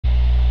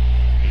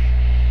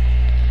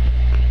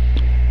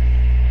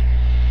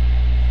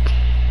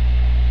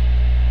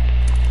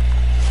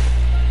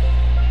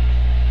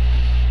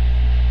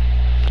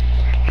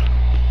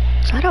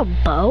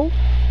bow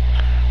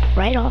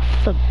right off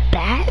the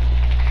bat?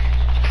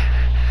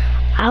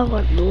 I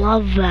would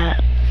love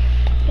that.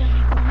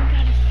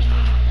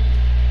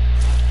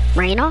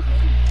 Reyna?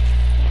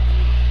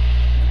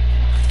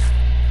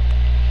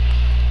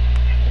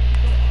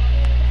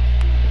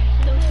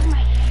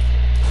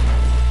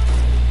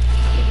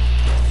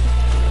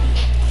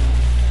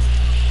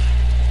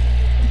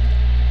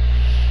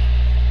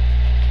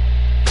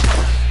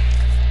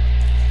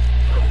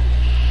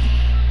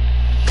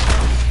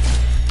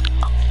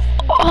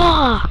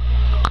 Oh!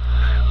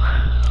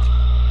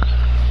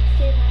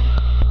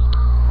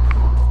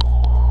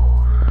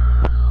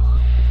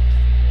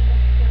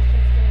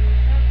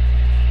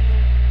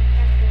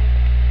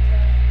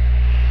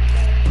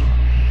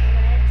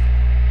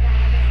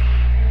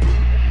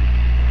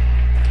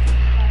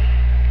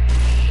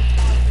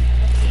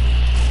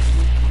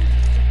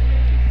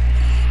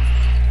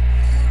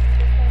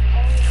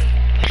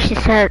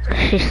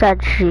 She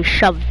said she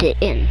shoved it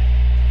in.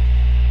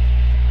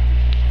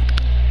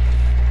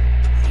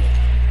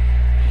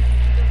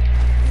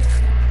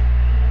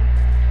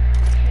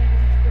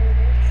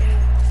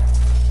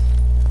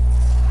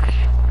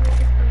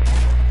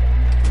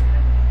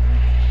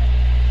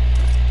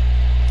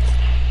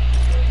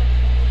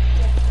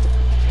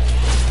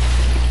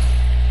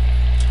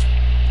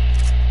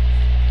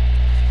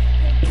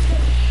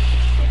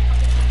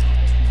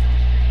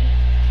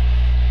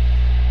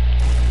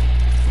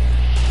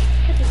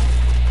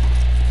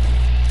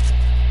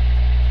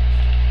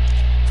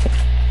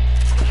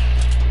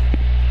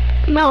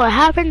 No, it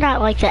happened at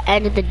like the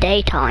end of the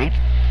daytime.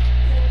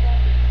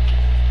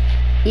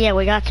 Yeah,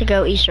 we got to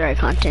go Easter egg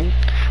hunting.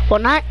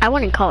 Well, I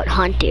wouldn't call it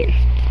hunting.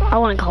 I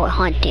wouldn't call it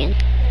hunting.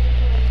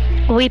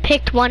 We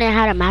picked one that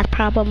had a math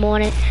problem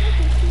on it.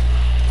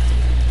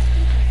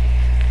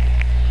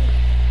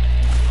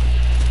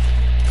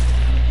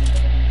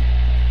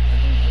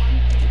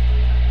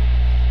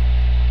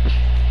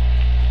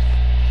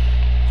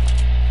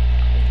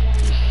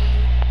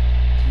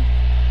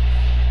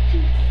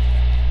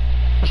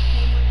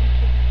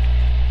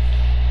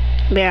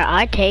 Yeah,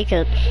 I'd take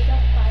it.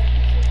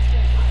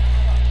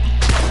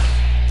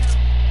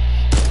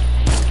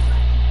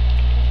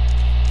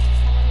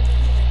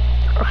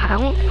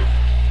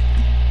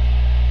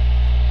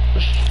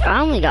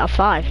 I only got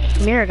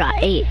 5. Mira got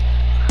 8.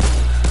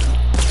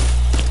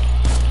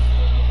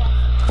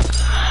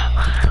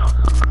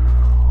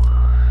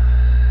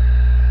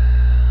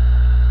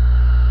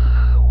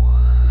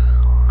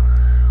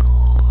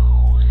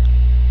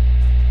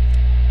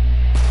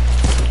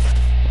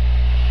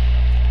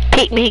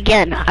 Peek me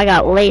again. I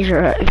got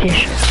laser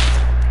vision.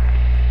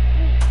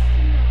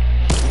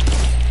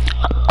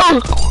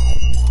 Oh!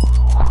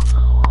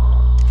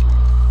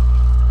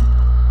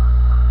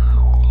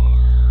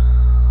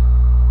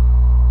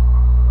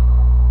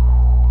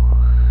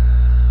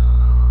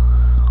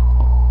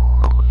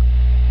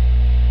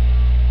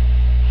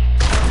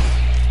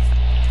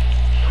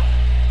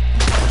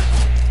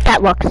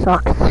 That luck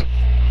sucks.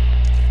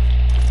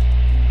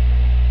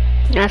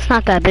 That's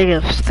not that big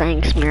of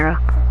things, Mira.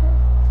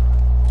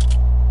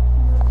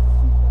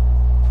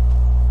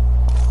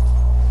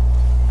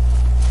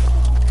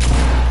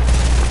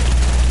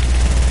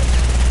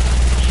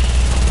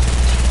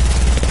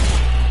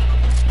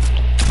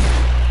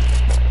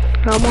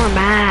 No more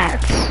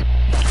mats.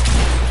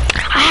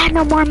 I had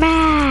no more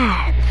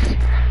mats.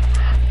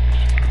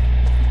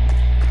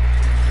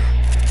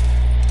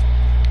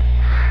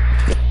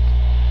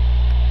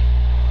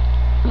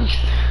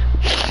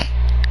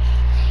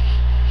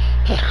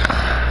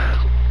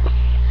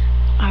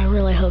 I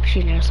really hope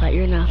she knows that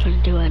you're not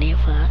going to do any of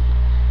that.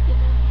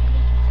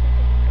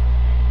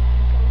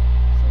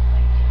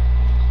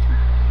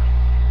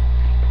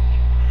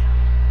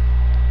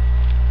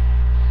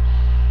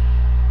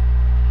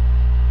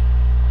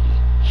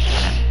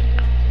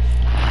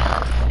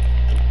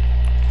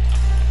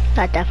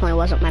 That definitely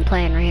wasn't my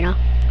plan, Reyna.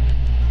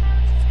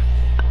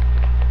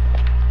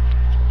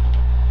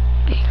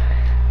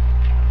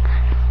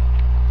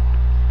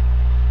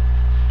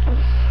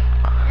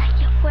 Like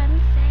your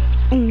friend said.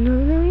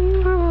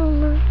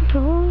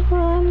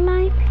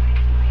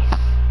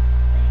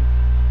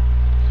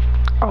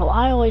 Oh,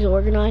 I always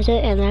organize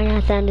it, and then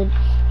at the end,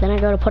 then I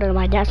go to put it on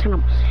my desk,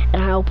 and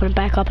I open it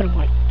back up, and I'm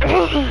like.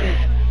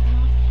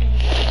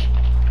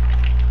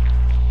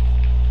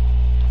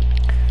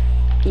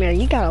 Mira,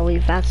 you gotta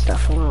leave that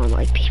stuff alone.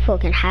 Like, people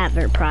can have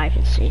their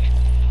privacy.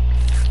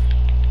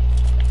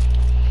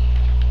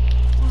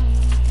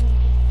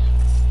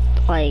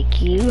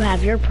 Like, you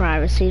have your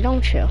privacy,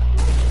 don't you?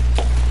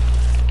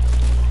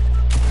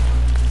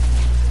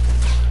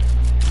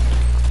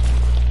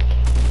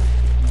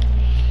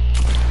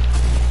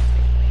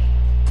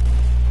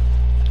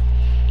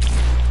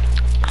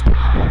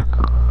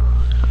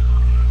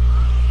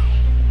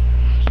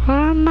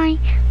 From my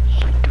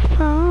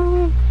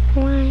phone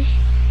away.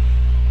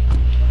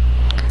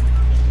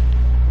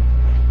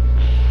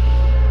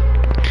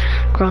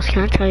 Girls,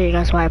 can I tell you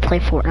guys why I play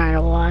Fortnite a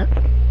lot?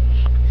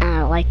 And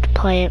I like to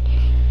play it.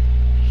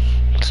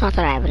 It's not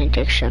that I have an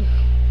addiction.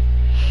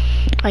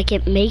 Like,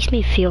 it makes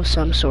me feel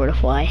some sort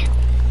of way.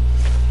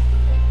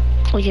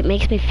 Like, it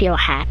makes me feel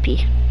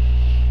happy.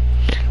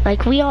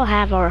 Like, we all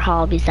have our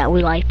hobbies that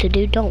we like to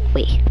do, don't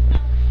we?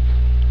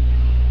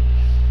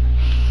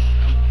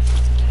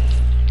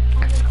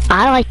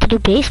 I like to do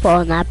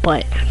baseball and that,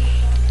 but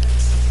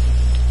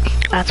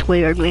that's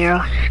weird,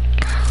 Mira.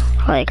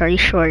 Like, are you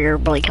sure you're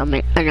like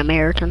an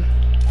American?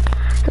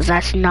 Because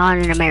that's not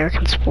an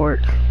American sport.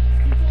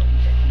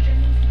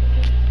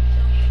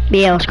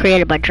 Yeah, it was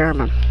created by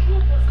German.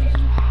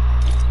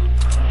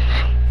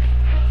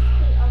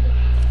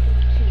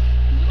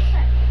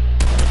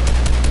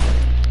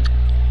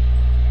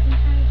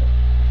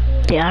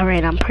 Yeah,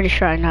 right, I'm pretty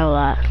sure I know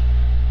that.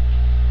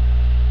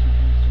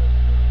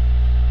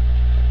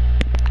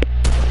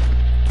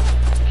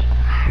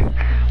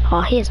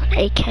 Oh, he has an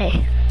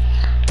AK.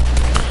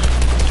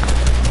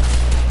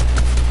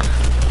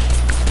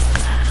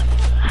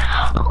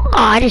 Oh,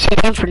 I just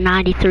hit him for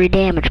 93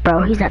 damage,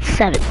 bro. He's at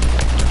 7.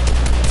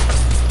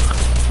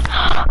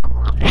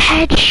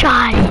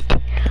 Headshot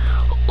it.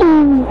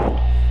 Ooh.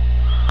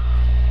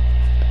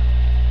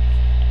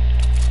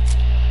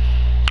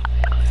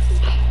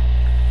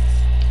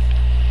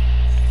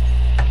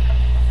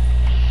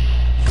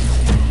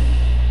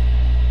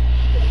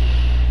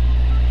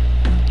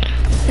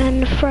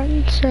 And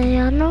friends say,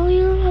 I know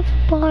you love the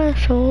boy,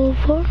 so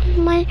over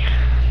my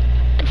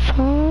the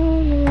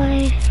phone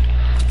away.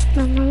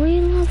 I know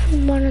you love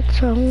him, but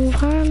it's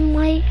over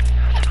my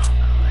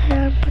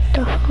put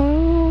the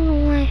phone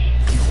away.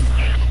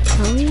 I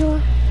know you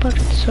love, but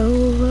it's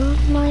over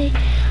my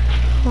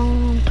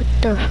phone. Put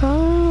the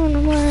phone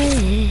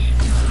away.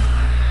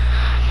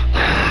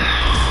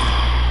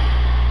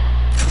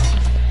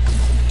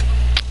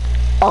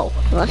 Oh,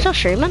 that's not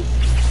streaming.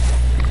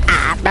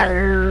 Ah,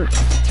 better.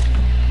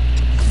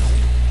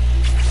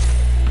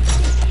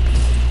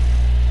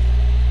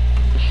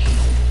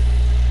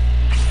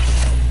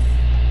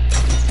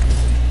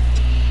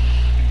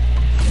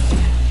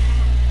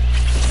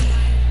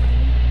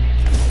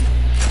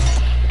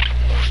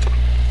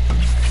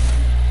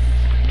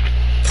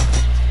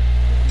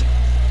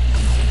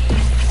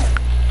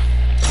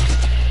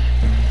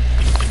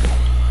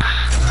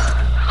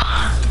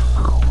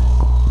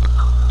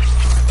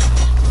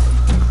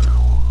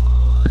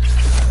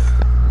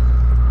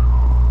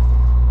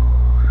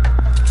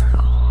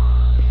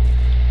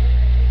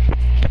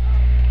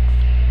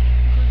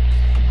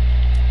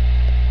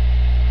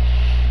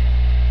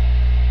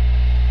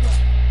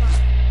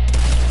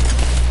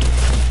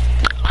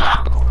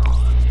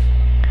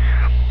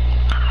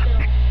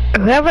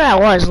 Whoever that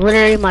was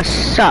literally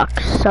must suck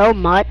so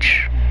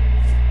much.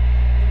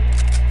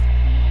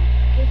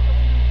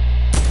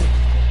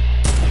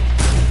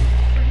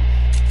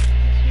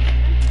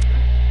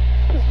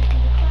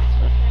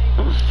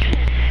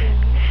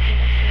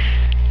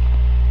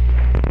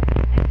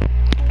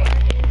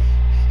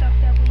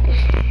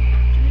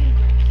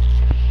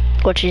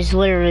 Which is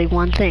literally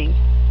one thing.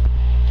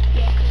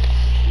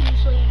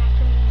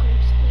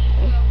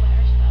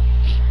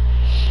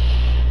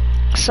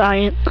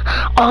 Science.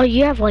 Oh,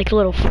 you have like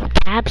little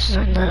tabs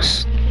in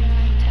this.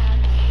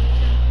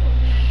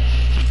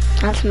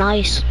 That's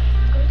nice.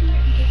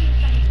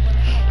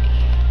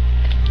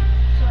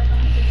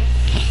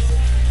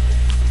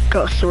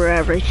 Go through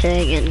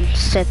everything and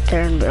sit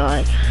there and be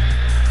like,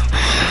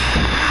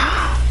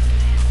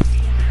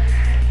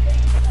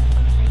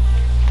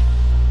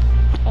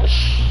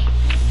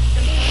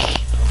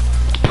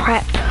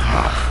 prep.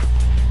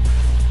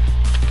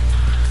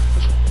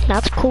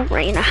 That's cool,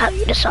 Raina, how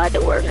you decide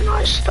to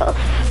organize stuff.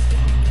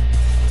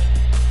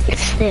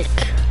 It's thick.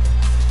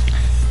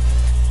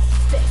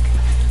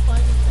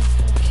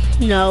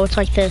 No, it's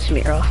like this,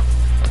 Mira.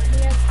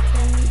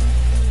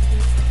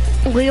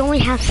 We only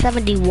have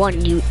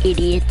 71, you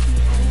idiot.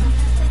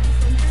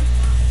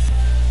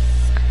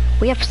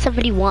 We have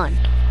 71.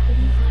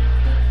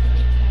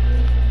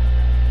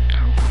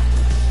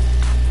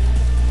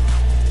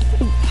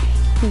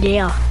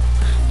 Yeah,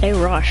 they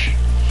rush.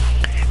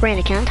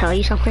 Raina, can I tell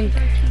you something?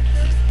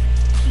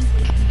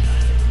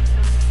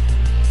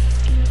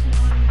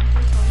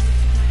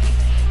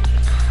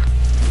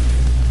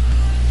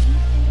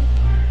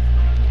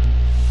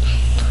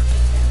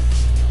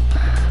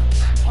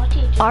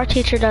 Our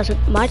teacher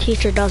doesn't. My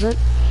teacher doesn't.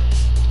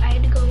 I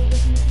had to go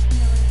with him.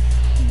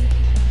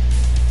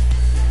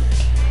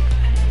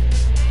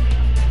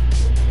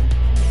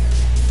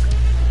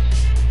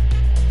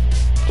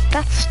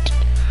 That's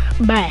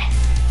bleh.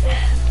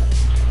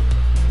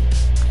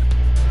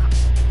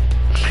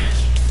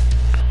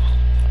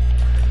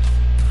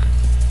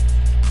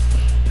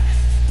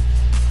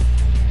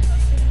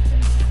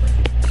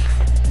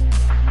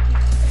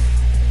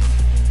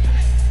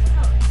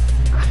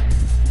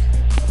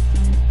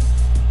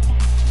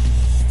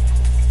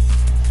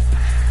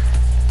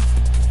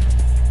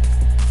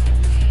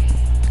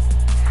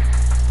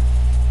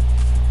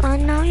 I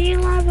know you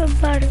love it,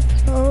 but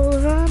it's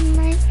over,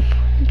 mate.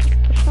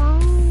 Put the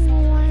phone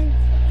away.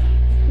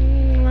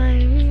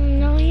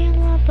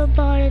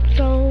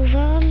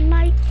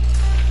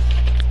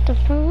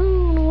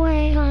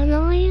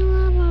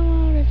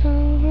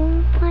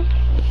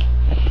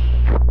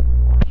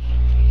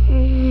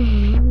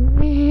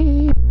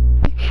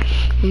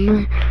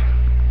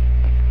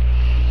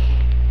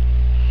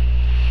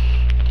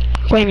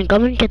 Brandon, go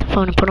and get the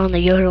phone and put on the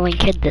Yodeling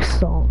Kid this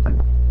song.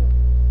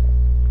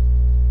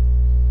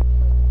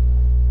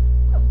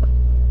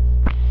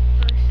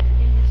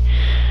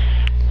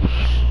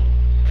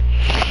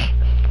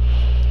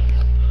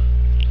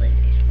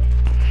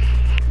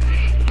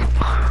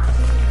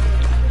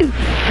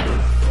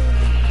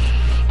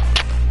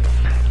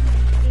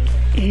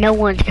 No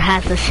one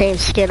has the same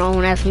skin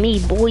on as me,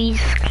 boys.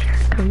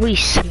 Cause we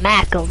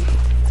smack them.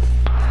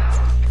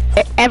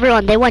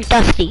 Everyone, they went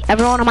Dusty.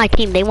 Everyone on my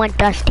team, they went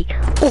Dusty.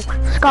 Oh,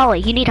 Scully,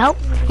 you need help?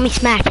 Let me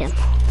smack him.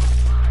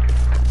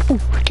 Ooh,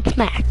 get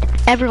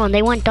smacked. Everyone,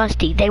 they went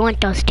Dusty. They went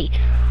Dusty.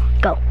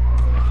 Go.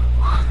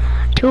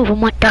 2 of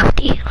them went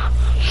Dusty.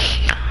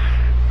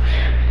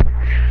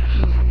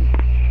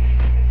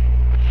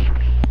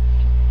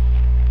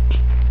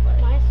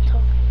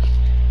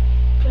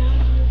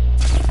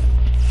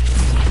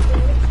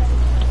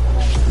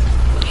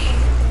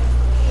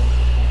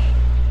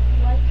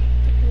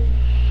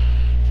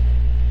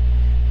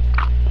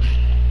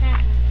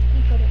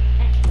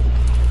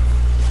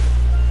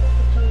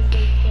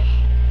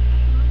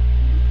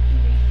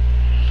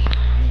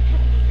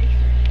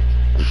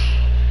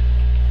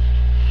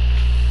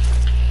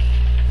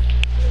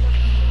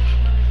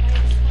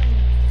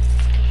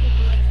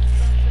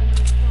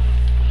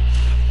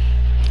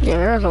 Yeah,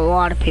 there's a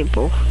lot of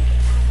people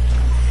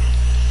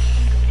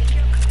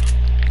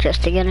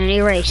just to get an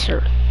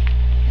eraser.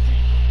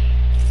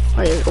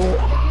 Wait,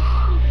 oh.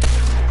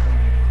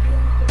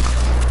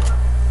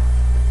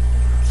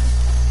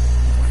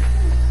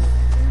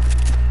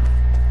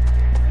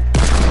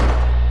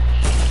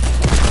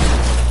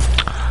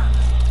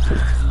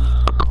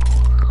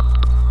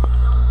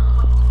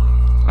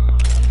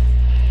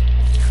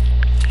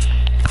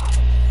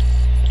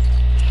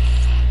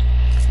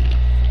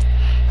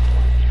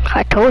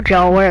 I told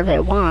y'all where they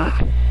want.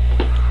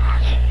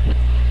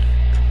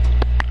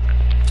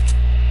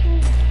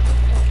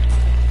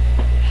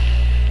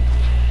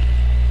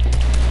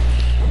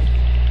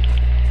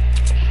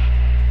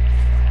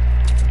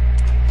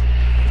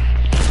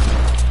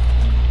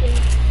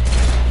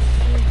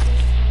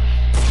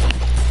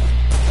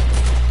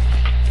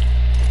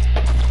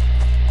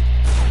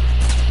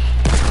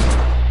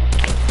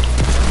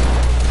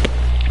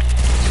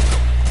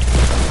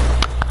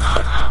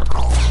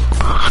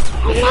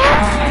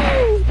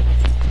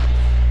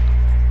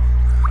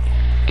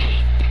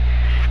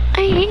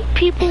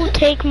 People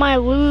take my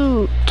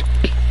loot.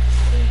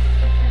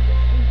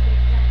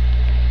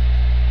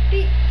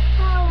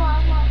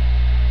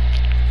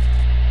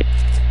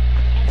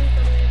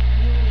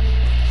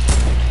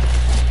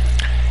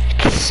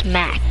 It's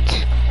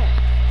smacked.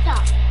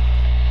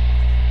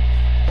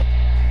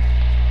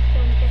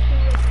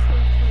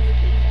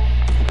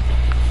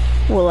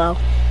 Willow.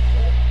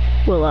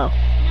 Willow.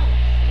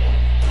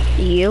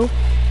 You?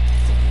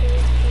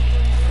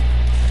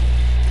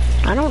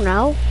 I don't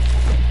know.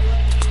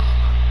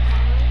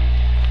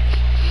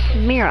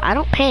 Mira, I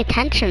don't pay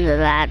attention to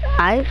that.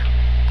 I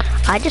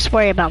just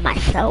worry about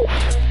myself.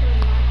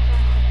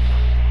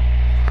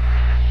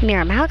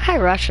 Mira, Malachi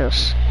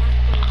rushes.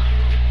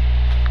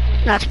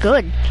 That's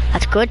good.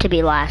 That's good to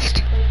be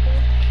last.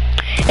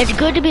 It's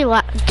good to be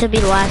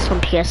last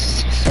when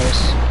PS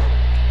says.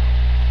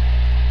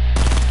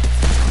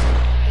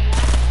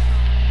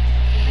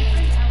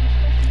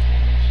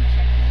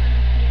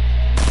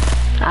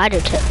 I do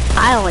too.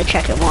 I only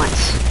check it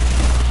once.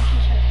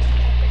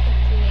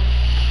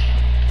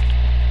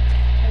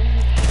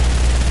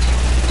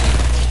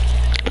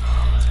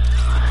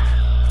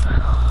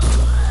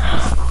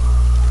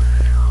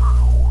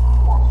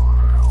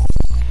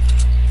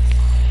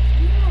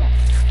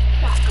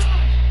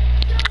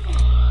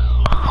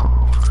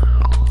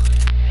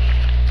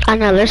 I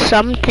know there's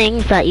some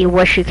things that you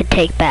wish you could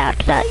take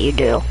back that you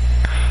do.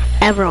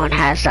 Everyone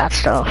has that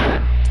stuff.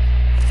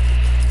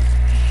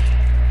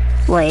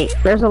 Wait,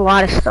 there's a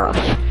lot of stuff.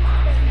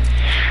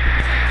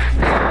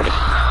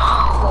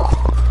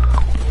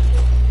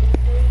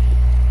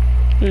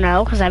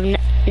 No, because I've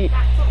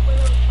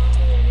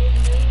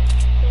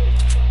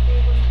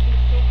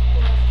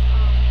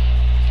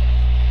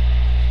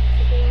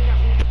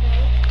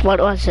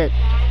what was it?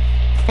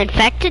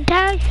 Infected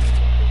tag?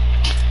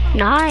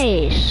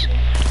 Nice.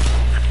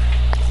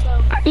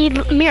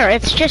 Mira,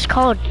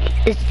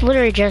 it's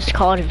literally just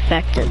called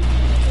infected.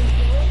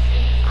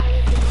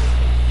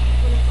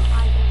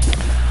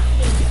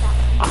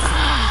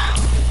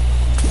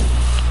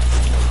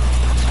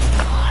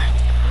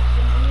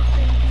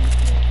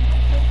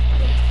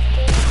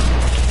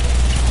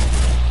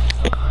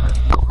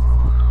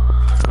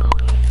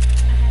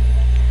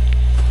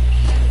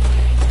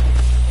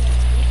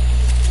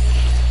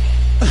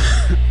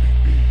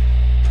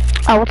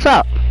 Oh, what's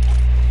up?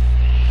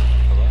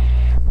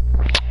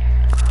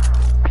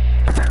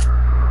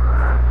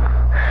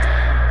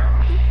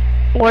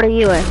 What are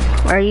you in?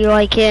 Are you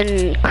like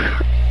in,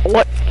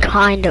 what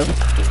kind of,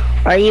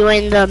 are you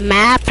in the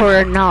map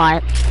or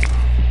not?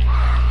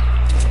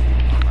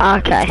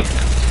 Okay.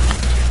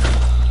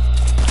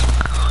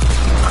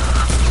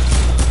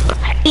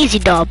 Easy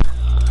dub.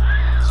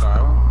 So I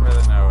don't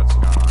really know what's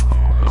going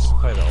on here.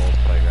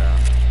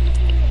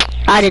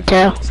 I did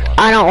too.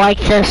 I don't like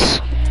this.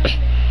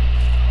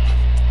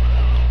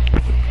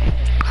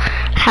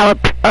 How it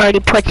already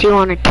puts you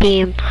on a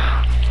team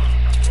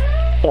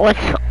with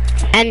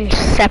and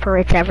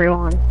separates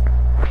everyone.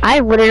 I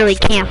literally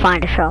can't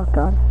find a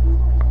shotgun.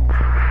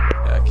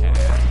 Yeah, I can't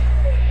either.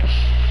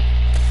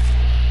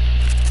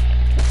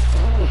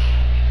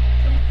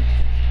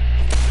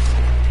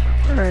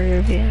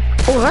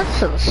 Oh,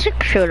 that's a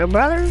 6-shooter,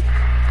 brother.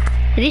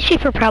 These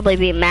people probably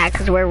be mad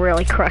because we're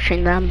really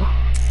crushing them.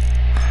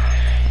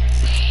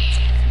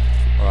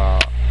 Well,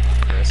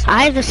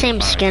 I have the same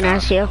skin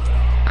as you.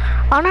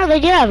 Oh no, they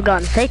do have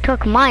guns. They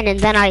took mine and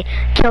then I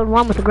killed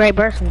one with a gray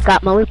burst and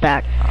got my loot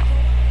back. Oh.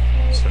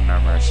 So no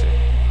mercy.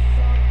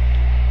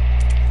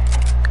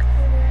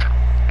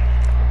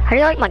 How do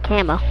you like my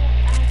camo?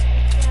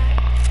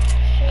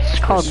 It's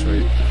called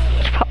Sweet.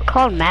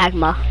 called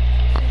magma.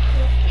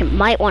 You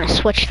might want to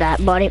switch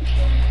that, buddy. Nice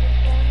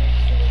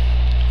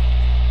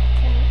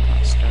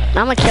guy. I'm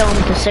gonna kill him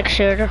with a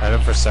 6-shooter. I had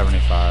him for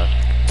 75.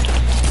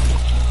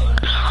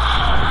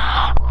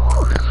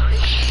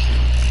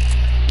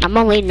 I'm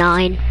only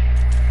 9.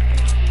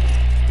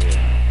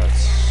 Yeah,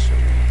 that's sweet.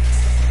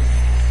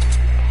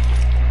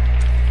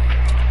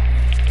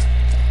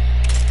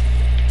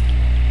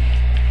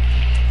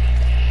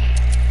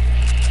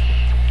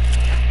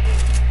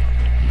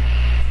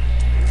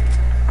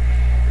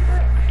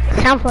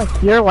 Sounds like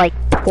you're like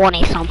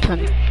 20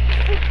 something.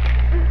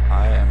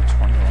 I am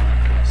 21,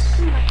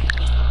 yes.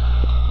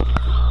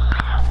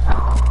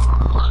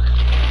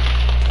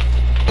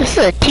 This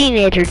is a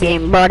teenager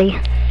game, buddy.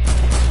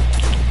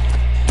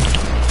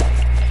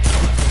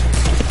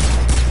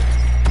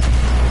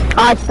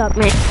 Oh, it stuck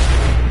me.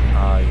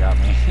 Oh, you got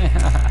me.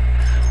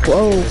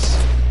 Whoa.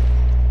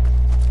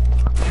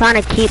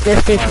 Trying to keep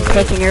this dude from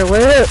taking your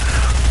loot.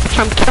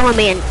 From killing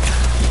me and...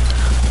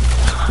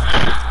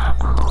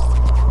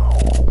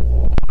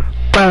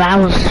 Bro, that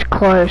was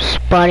close,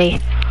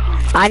 buddy.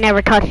 I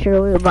never touched your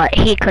loot, but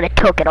he could have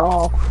took it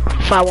all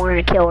if I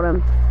wanted to kill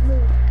him.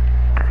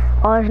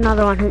 Oh, there's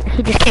another one.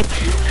 He just came.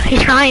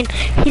 He's trying.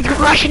 He's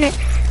rushing it.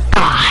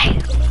 Die.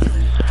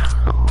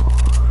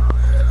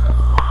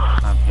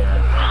 I'm here.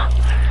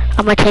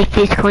 I'm gonna take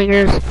these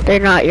clingers. They're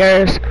not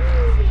yours.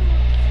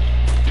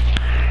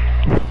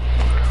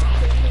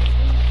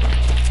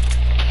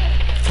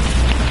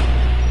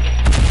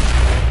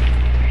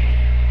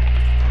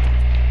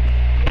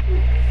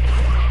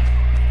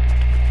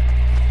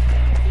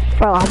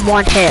 Bro, I'm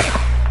one hit. Oh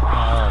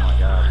my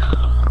god.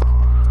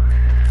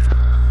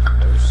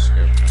 No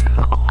scope.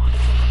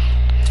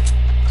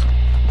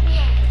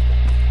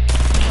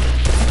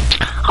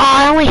 Oh,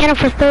 I only hit him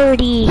for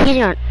 30.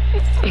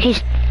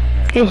 He's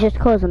just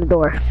closing the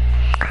door.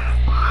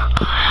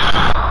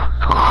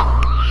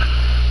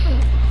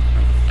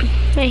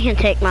 He can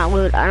take my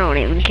loot. I don't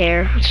even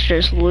care. It's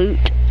just loot.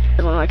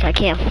 As long as I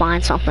can't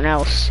find something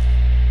else.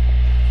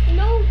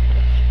 No.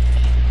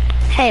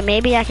 Hey,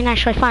 maybe I can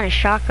actually find a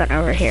shotgun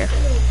over here.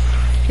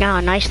 You know how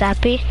nice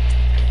that'd be?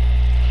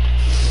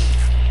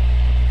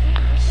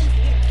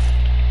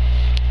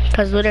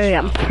 Because literally,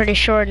 I'm pretty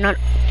sure not.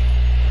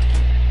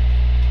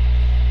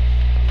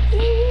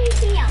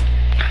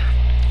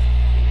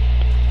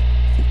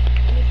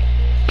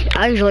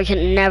 I usually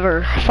can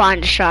never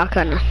find a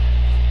shotgun.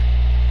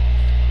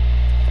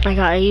 Like,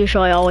 I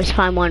usually always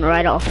find one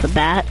right off the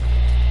bat.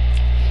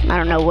 I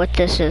don't know what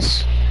this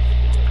is.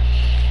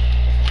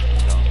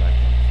 Going back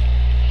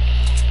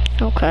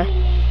in. Okay.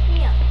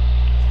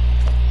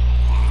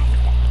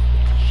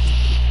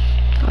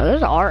 Oh,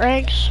 those are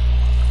eggs?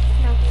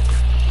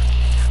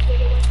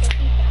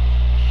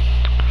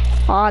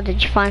 Oh,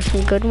 did you find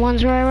some good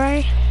ones,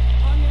 Ray?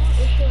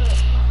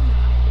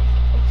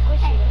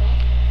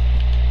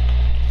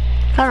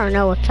 I don't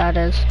know what that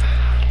is.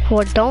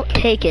 Well, don't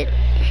take it.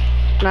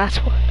 That's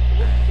what.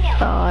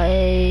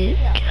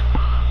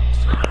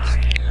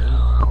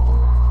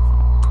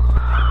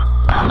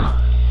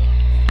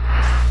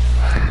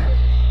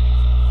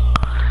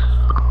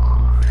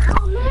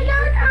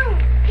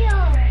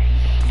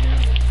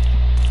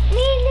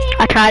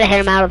 I tried to hit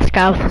him out of the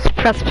sky with a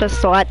suppressed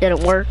pistol. That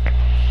didn't work.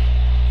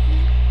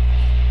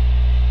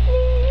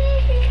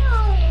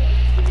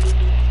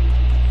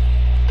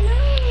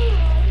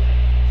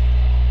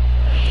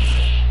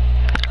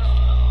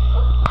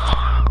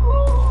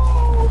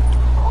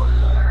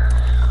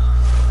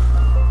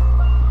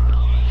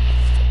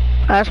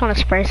 I just want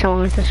to spray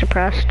someone with the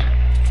suppressed.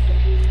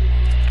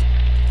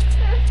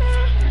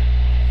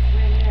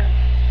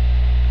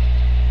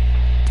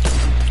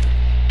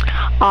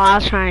 Oh, I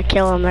was trying to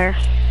kill him there.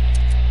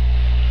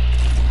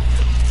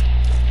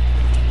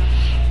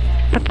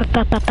 Up.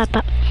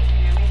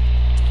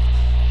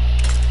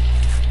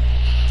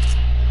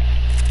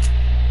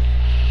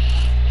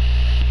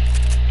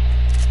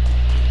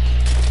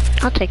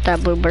 I'll take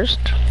that blue burst.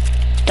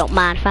 Don't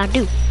mind if I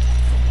do.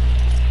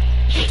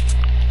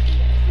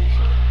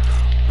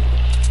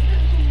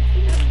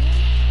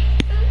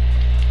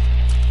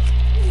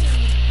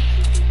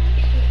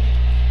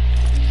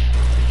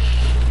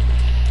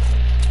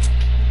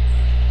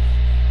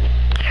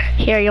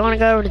 Here, you wanna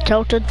go over to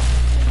Tilted?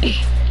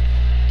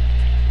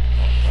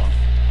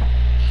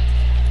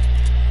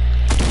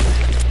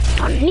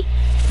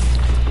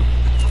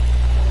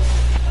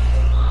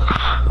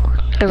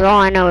 Cause all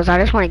I know is I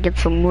just want to get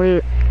some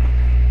loot.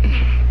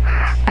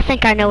 I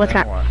think I know what's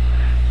gonna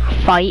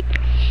fight.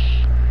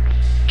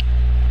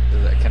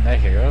 Can they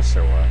hear us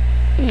or what?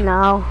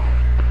 No.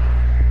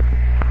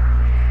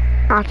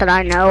 Not that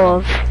I know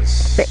of. I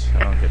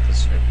don't get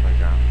this new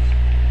playground.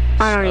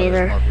 I don't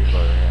either. There's more people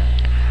over here.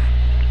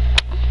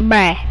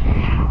 Bruh.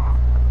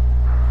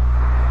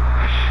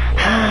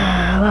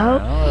 I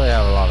don't really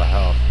have a lot of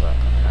health, but I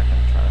mean, I can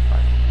try to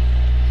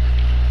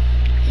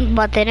fight.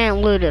 But they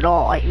didn't loot at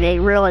all. Like, they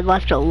really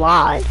left a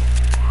lot.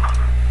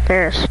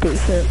 They're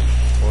stupid.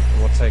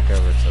 We'll take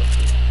over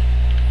Tilted.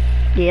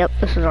 Yep,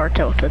 this is our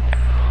Tilted.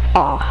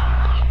 Aw.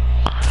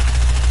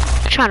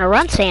 Trying to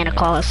run Santa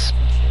Claus.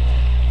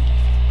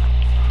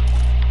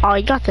 Oh,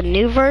 you got the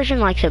new version,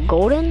 like the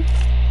golden?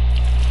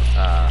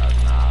 Nah,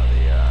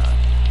 the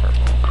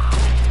purple.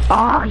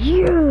 Oh,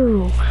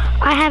 you!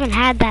 I haven't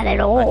had that at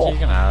all. You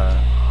can have it.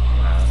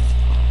 You know,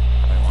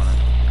 if they want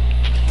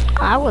it.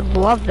 I would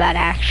love that,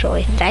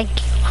 actually. Thank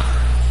you.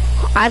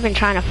 I've been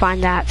trying to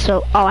find that,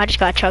 so... Oh, I just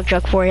got a chug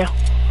jug for you. Oh,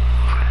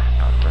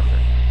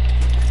 perfect.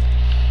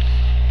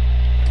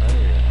 Oh,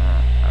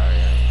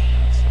 yeah.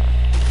 That's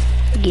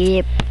fine.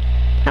 Yep.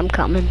 I'm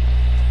coming.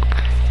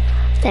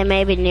 They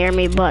may be near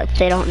me, but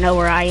they don't know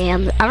where I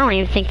am. I don't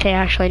even think they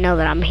actually know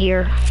that I'm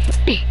here.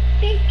 Big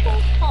tall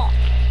top.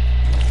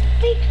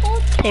 Big tall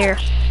top. There.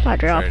 I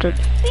dropped it.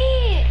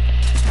 Big.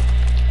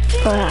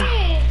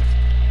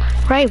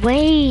 Right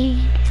way.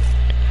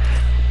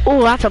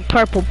 Oh, that's a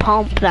purple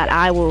pump that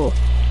I will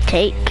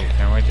take. Ooh,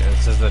 can we?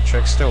 Does the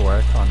trick still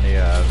work on the?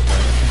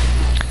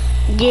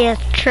 Yeah,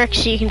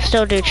 tricks. You can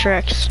still do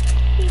tricks.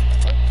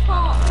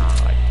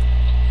 Like,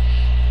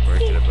 we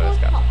could have both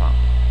got the pump.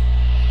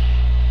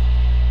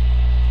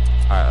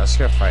 Alright, let's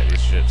go fight these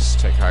shits.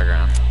 Take high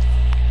ground.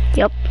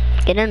 Yep.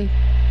 Get in.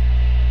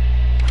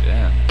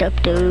 Yeah. Take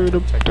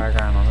high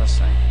ground on this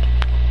thing.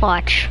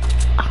 Watch.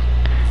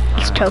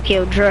 It's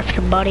Tokyo Drift,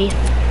 buddy.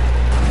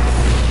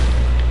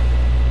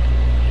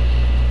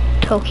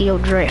 Tokyo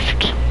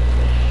Drift.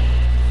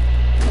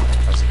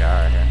 There's a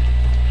guy right here.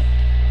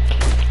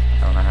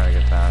 I don't know how to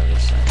get that out of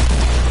this thing.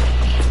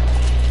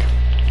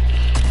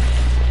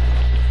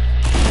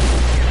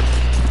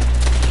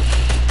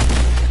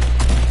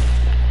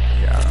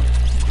 Got him.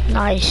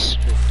 Nice.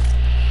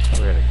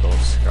 We had a gold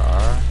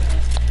scar.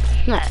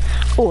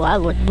 Oh, I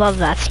would love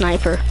that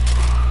sniper.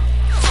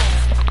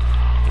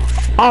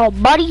 Oh,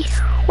 buddy,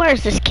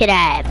 where's this kid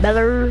at,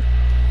 brother?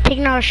 Take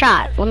another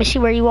shot. Let me see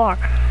where you are.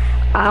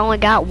 I only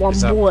got one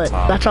bullet.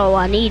 That's all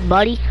I need,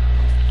 buddy.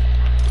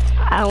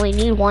 I only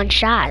need one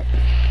shot.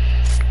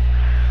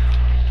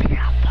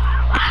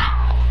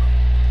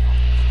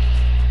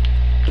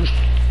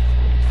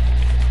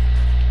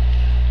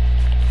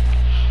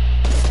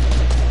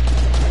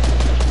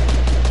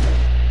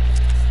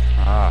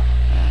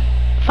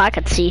 If I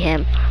could see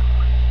him.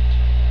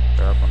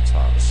 They're up on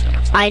top.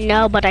 I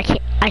know, but I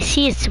can't. I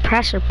see his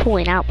suppressor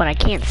pulling out, but I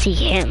can't see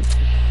him.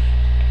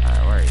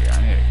 Alright, where are you?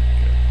 I need to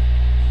get...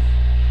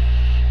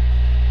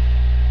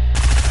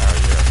 Oh,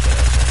 you're up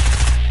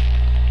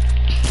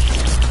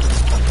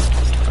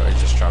there. Oh, he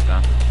just dropped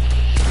down.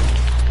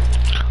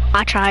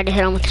 I tried to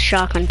hit him with the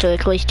shotgun to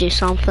at least do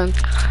something.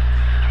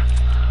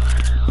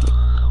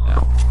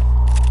 Yeah.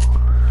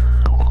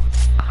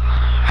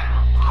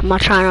 I'm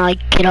not trying to, like,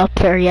 get up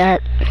there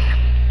yet.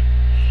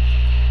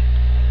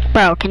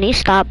 Bro, can you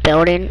stop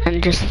building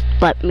and just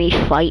let me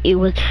fight you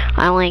with...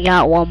 I only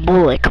got one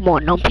bullet. Come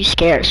on, don't be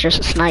scared. It's just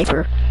a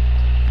sniper.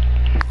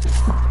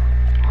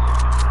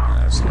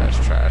 Yeah, this guy's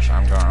trash.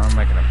 I'm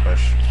making a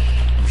push.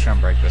 I'm just gonna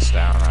break this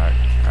down,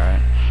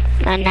 alright?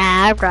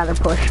 Nah, I'd rather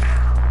push.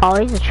 Oh,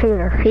 he's a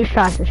shooter. He's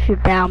trying to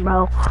shoot down,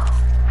 bro.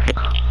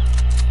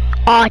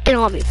 Oh, it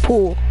didn't let me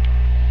pull.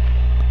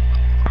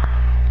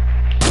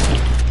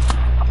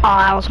 Oh,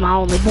 that was my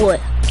only bullet.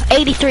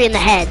 83 in the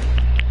head.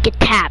 Get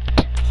tapped.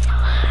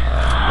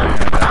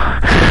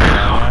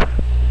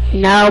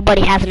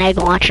 Nobody has an egg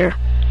launcher.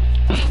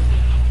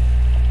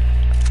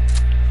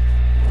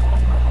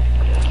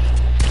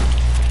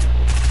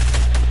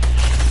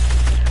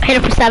 Hit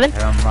him for 7.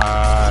 Hit him,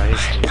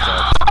 he's dead.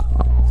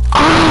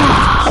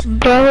 Ah,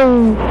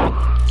 bro.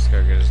 Let's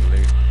go get his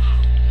loot.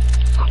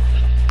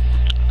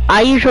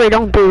 I usually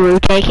don't do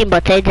loot taking,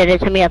 but they did it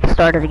to me at the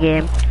start of the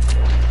game. I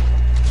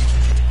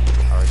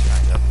was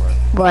trying to go for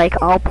it.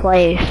 Like, I'll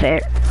play if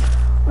it...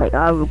 Like,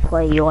 I will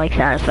play you like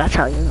that if that's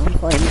how you're gonna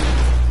play me.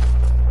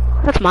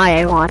 That's my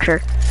egg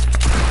launcher.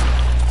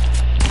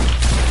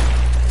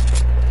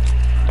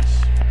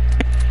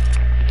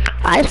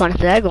 I just wanted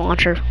the egg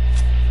launcher.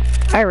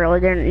 I really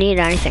didn't need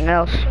anything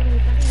else.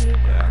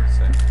 Yeah,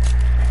 same.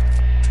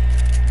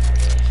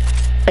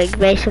 Like,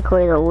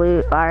 basically the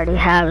loot I already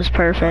have is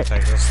perfect.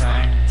 Take this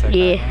thing. Take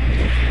Yeah.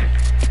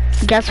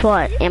 Guess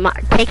what?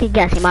 Take a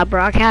guess. Am I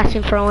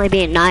broadcasting for only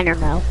being 9 or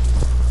no?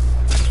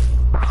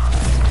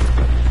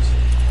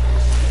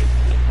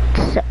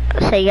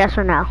 Say yes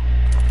or no.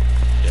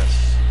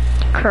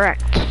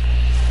 Correct.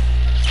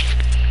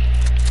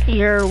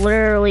 You're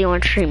literally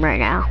on stream right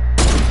now.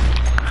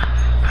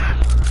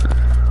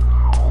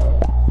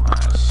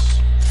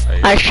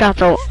 Nice. I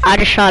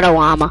just shot a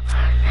llama.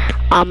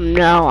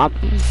 No,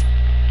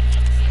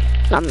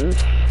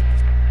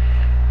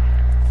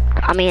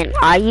 I mean,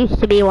 I used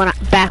to be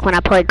back when I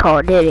played Call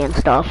of Duty and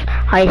stuff.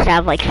 I used to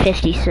have like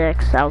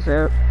 56. That was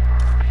it.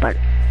 But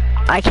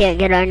I can't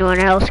get anyone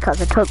else because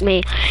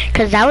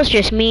that was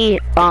just me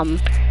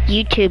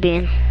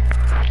YouTubing.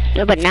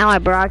 But now I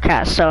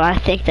broadcast, so I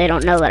think they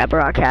don't know that I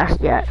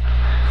broadcast yet.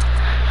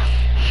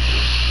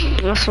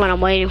 That's what I'm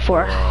waiting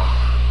for.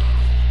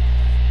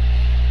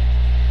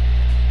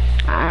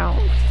 I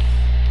don't.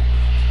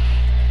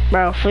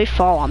 Bro, if we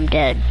fall, I'm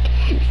dead.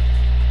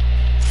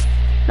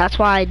 That's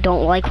why I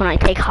don't like when I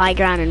take high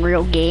ground in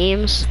real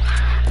games,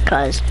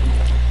 because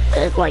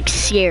it like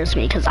scares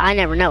me, because I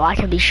never know. I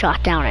could be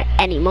shot down at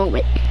any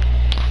moment.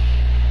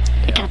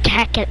 I can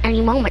attack at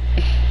any moment.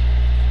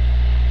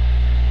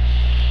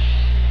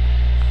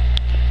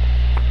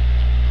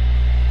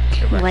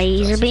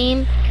 Laser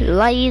beam,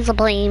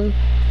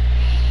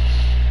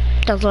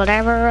 does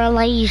whatever a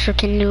laser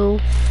can do.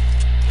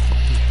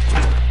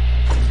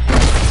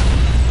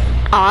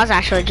 Oh, I was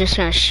actually just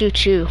gonna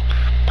shoot you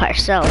by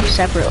yourself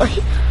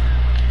separately.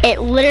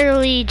 It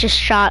literally just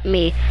shot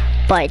me,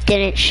 but it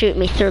didn't shoot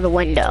me through the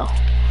window.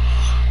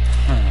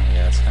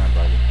 Yeah, it's kind of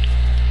buggy.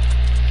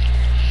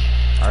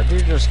 Our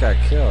dude just got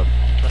killed.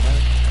 What the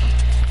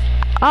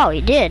heck? Oh,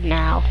 he did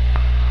now.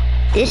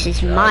 This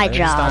is my He's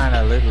job. dying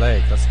at Loot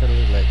Lake. Let's go to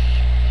Loot Lake.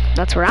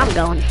 That's where I'm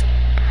going.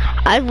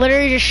 I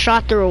literally just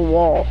shot through a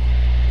wall.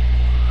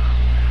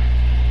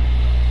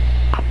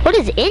 What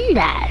is in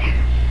that?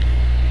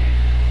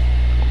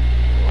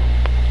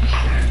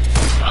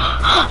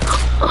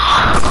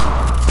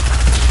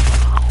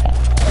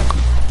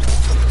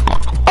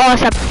 Oh,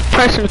 it's that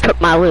person who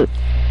took my loot.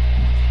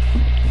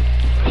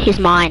 He's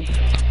mine.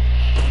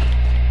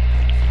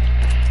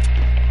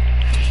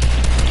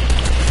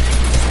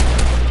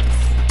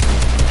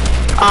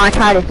 Oh, I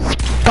tried to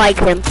spike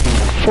him.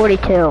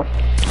 42. Bro,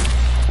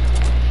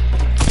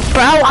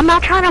 I'm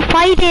not trying to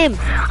fight him.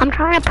 I'm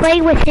trying to play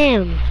with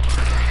him.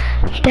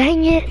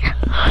 Dang it.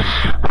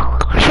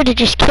 I should have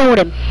just killed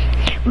him.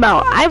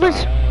 Bro, I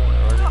was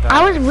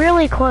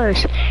really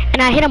close, and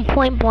I hit him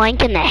point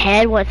blank in the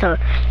head with an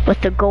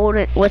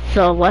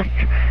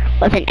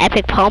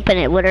epic pump, and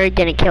it literally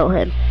didn't kill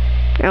him.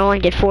 I only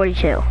did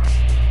 42.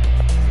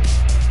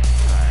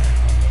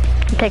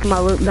 I'm taking my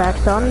loot back,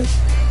 son.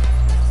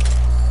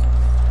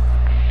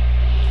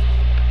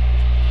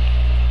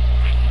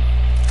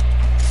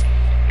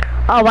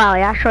 Oh wow, I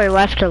actually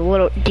left a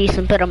little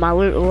decent bit of my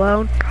loot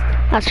alone.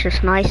 That's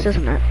just nice,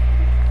 isn't it?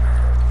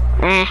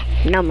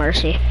 No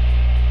mercy.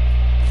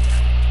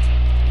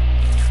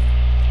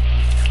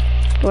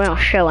 We don't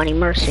show any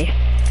mercy.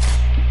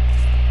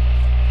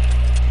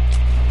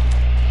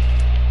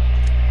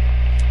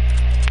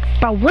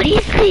 Bro, what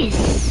is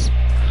this?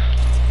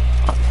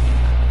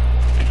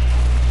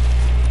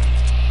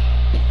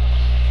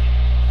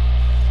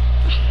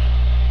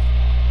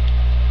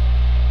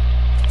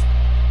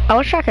 I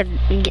wish I could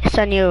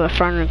send you a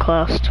friend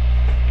request.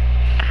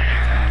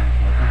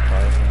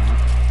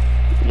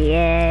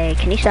 Yay,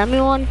 can you send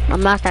me one?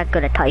 I'm not that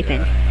good at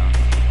typing.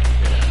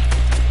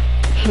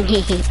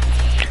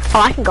 Oh,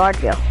 I can guard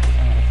you.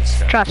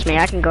 Trust me,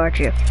 I can guard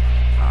you.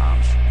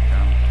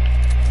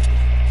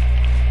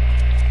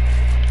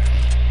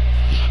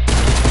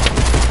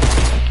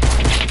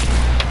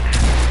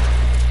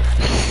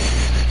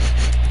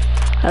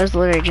 I was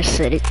literally just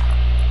sitting.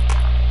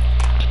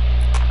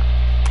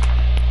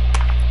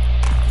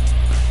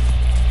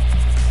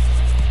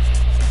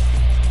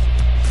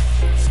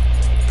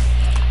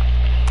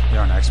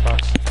 You're on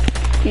Xbox?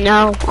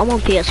 No, I'm on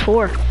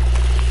PS4.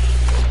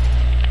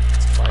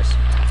 It's twice.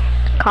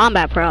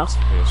 Combat Pro. It's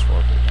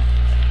PS4 people.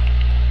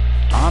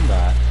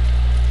 Combat?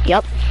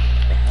 Yep. The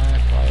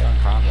heck? Why are you on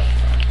Combat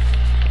Pro?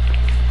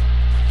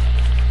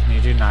 Can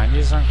you do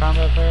 90s on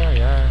Combat Pro?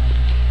 Yeah.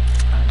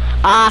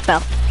 Ah, I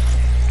fell.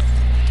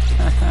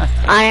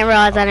 I didn't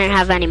realize I didn't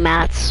have any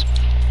mats.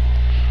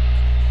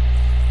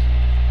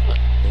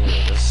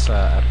 Ooh, this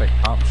epic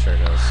pump sure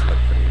does look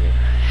pretty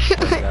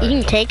good. You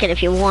can take it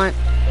if you want.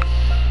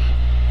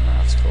 No,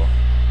 that's cool.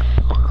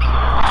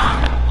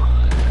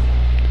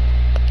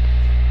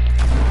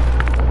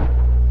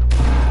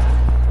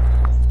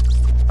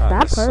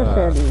 That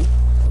person,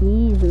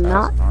 he's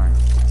not.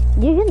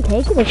 You can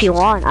take it if you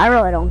want. I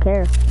really don't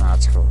care. No,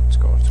 it's cool. It's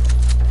cool. It's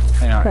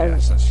cool. You know, yeah,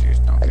 since you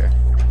don't care.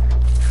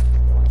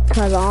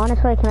 Cause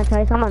honestly, can I tell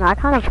you something? I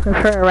kind of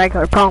prefer a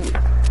regular pump.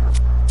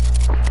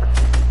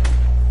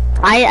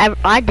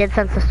 I did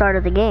since the start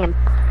of the game.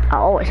 I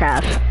always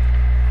have.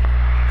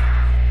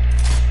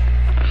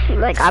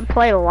 Like, I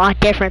play a lot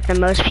different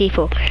than most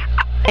people.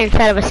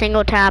 Instead of a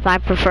single tap, I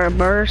prefer a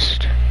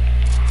burst.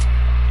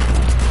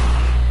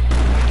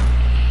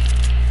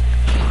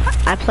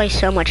 I play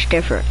so much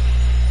different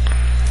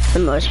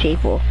than most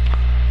people.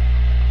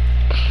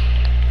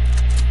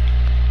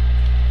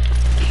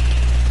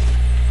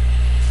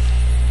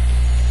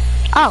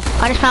 Oh,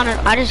 I just found it.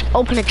 I just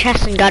opened a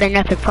chest and got an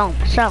epic poem.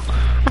 So,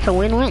 that's a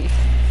win-win.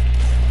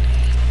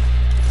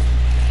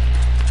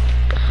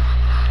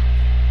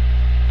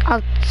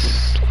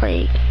 It's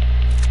like,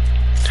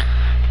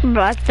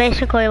 but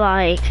basically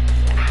like,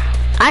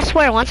 I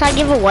swear once I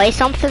give away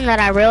something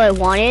that I really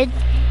wanted,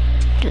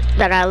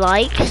 that I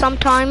like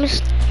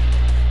sometimes,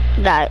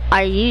 that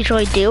I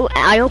usually do,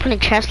 I open a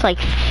chest like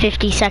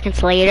 50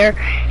 seconds later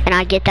and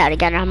I get that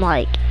again and I'm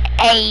like,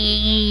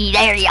 hey,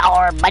 there you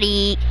are,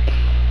 buddy.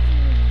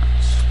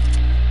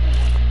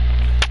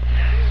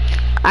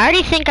 I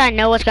already think I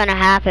know what's gonna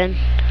happen.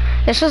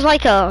 This is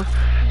like a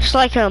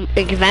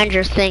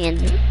Avengers thing and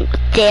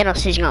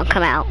Thanos is gonna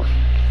come out.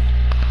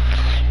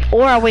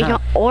 Or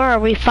are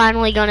we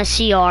finally gonna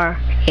see our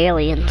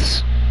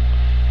aliens?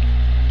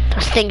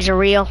 Those things are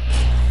real.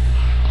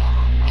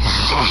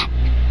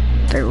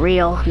 They're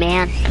real,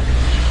 man.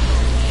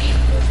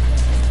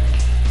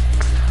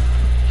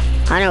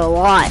 I know a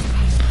lot.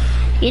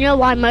 You know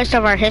why most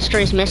of our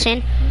history is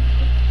missing?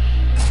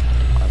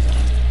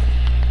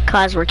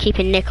 Because we're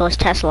keeping Nikola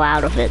Tesla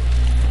out of it.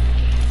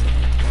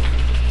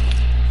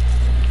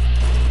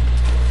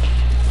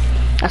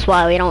 That's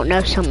why we don't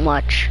know so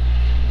much.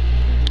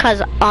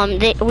 Because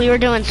we were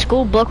doing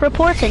school book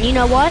reports, and you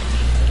know what?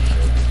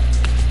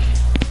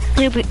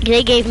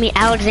 They gave me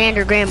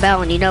Alexander Graham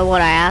Bell, and you know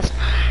what I asked?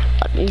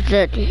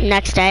 The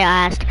next day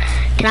I asked,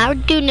 can I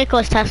do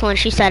Nikola Tesla? And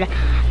she said,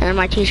 and then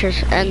my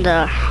teachers, and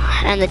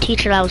the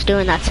teacher that I was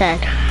doing that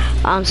said,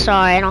 I'm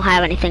sorry, I don't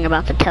have anything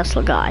about the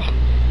Tesla guy.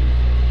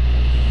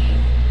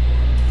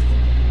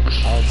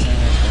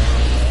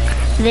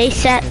 They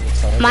said,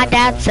 my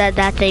dad said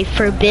that they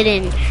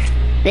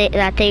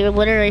were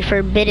literally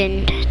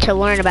forbidden to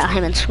learn about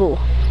him in school.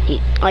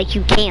 Like,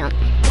 you can't.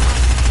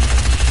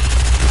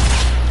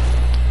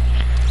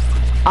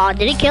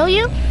 Did he kill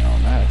you? No,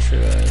 not true.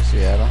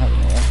 Yeah, I don't have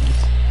any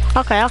weapons.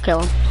 Okay, I'll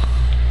kill him.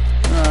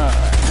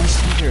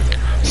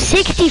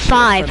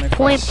 65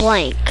 point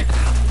blank.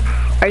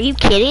 Are you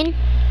kidding?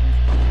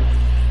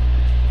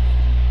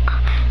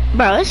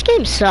 Bro, this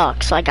game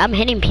sucks. Like, I'm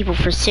hitting people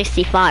for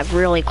 65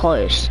 really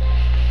close.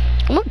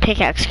 I'm gonna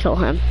pickaxe kill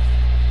him.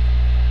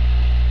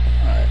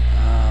 Alright,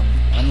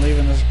 I'm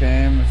leaving this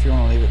game if you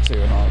want to leave it too.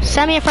 And I'll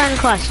send me a friend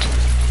request.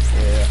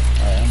 Yeah,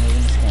 alright, I'm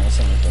leaving this game.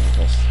 Send me a friend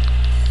request.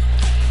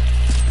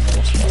 And then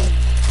we'll start.